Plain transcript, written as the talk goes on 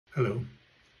Hello.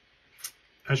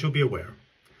 As you'll be aware,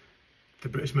 the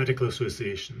British Medical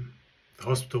Association, the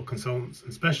Hospital Consultants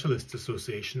and Specialists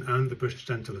Association and the British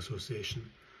Dental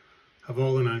Association have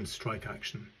all announced strike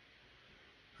action.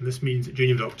 And this means that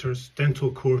junior doctors, dental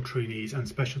core trainees and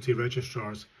specialty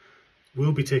registrars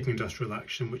will be taking industrial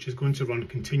action, which is going to run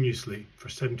continuously for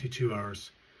 72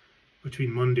 hours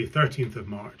between Monday 13th of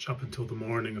March up until the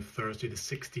morning of Thursday the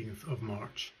 16th of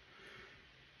March.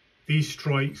 These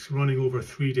strikes, running over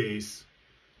 3 days,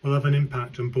 will have an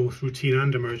impact on both routine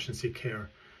and emergency care,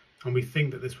 and we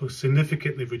think that this will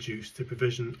significantly reduce the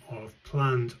provision of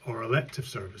planned or elective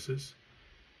services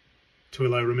to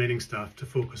allow remaining staff to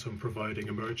focus on providing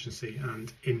emergency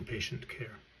and inpatient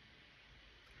care.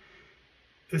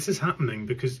 This is happening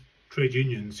because trade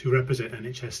unions who represent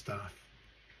NHS staff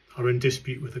are in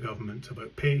dispute with the government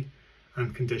about pay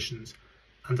and conditions,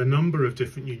 and a number of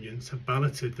different unions have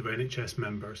balloted their NHS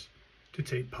members to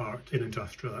take part in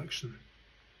industrial action.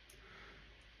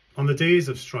 On the days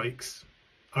of strikes,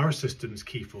 our system's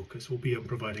key focus will be on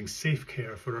providing safe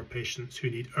care for our patients who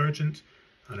need urgent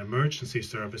and emergency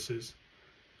services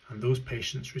and those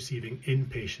patients receiving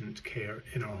inpatient care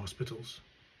in our hospitals.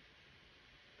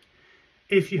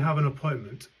 If you have an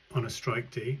appointment on a strike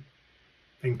day,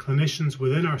 then clinicians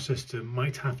within our system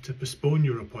might have to postpone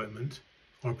your appointment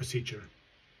or procedure.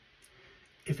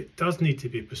 If it does need to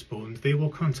be postponed, they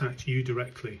will contact you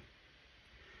directly.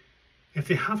 If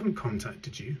they haven't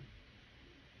contacted you,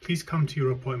 please come to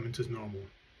your appointment as normal.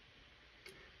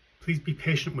 Please be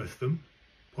patient with them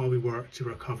while we work to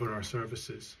recover our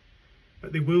services,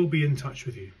 but they will be in touch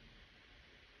with you.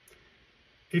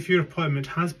 If your appointment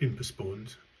has been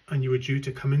postponed and you are due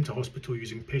to come into hospital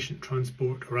using patient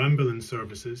transport or ambulance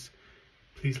services,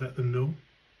 please let them know.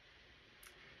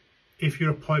 If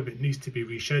your appointment needs to be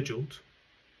rescheduled,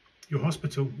 your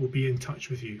hospital will be in touch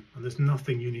with you and there's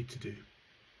nothing you need to do.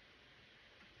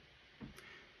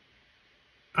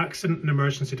 Accident and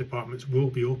emergency departments will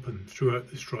be open throughout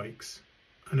the strikes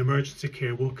and emergency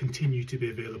care will continue to be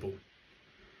available.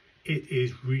 It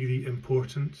is really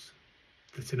important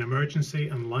that in emergency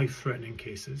and life-threatening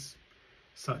cases,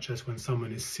 such as when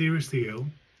someone is seriously ill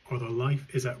or their life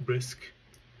is at risk,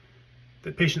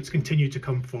 that patients continue to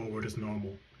come forward as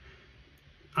normal.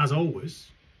 As always,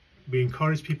 we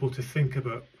encourage people to think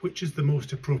about which is the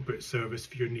most appropriate service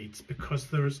for your needs, because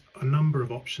there's a number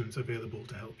of options available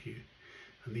to help you.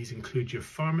 And these include your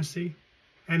pharmacy,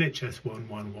 NHS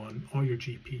 111 or your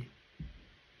GP.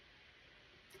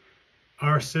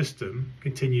 Our system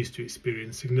continues to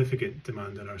experience significant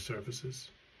demand on our services,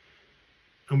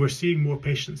 and we're seeing more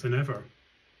patients than ever.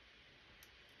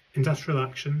 Industrial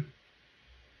action,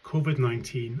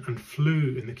 COVID-19 and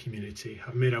flu in the community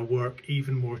have made our work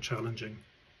even more challenging.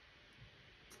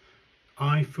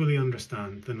 I fully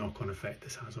understand the knock-on effect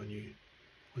this has on you,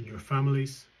 on your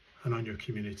families and on your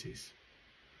communities.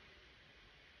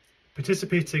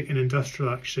 Participating in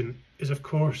industrial action is of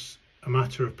course a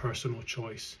matter of personal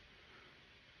choice,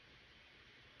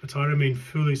 but I remain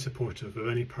fully supportive of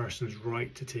any person's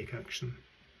right to take action.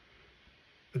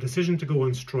 The decision to go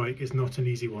on strike is not an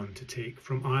easy one to take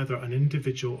from either an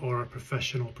individual or a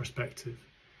professional perspective,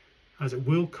 as it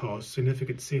will cause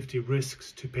significant safety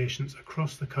risks to patients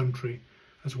across the country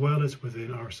as well as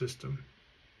within our system.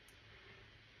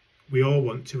 We all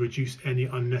want to reduce any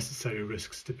unnecessary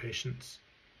risks to patients.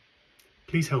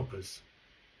 Please help us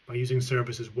by using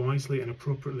services wisely and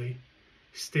appropriately.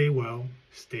 Stay well,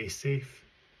 stay safe,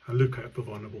 and look out for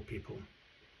vulnerable people.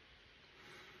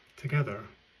 Together,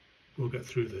 we'll get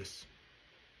through this.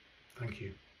 Thank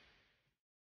you.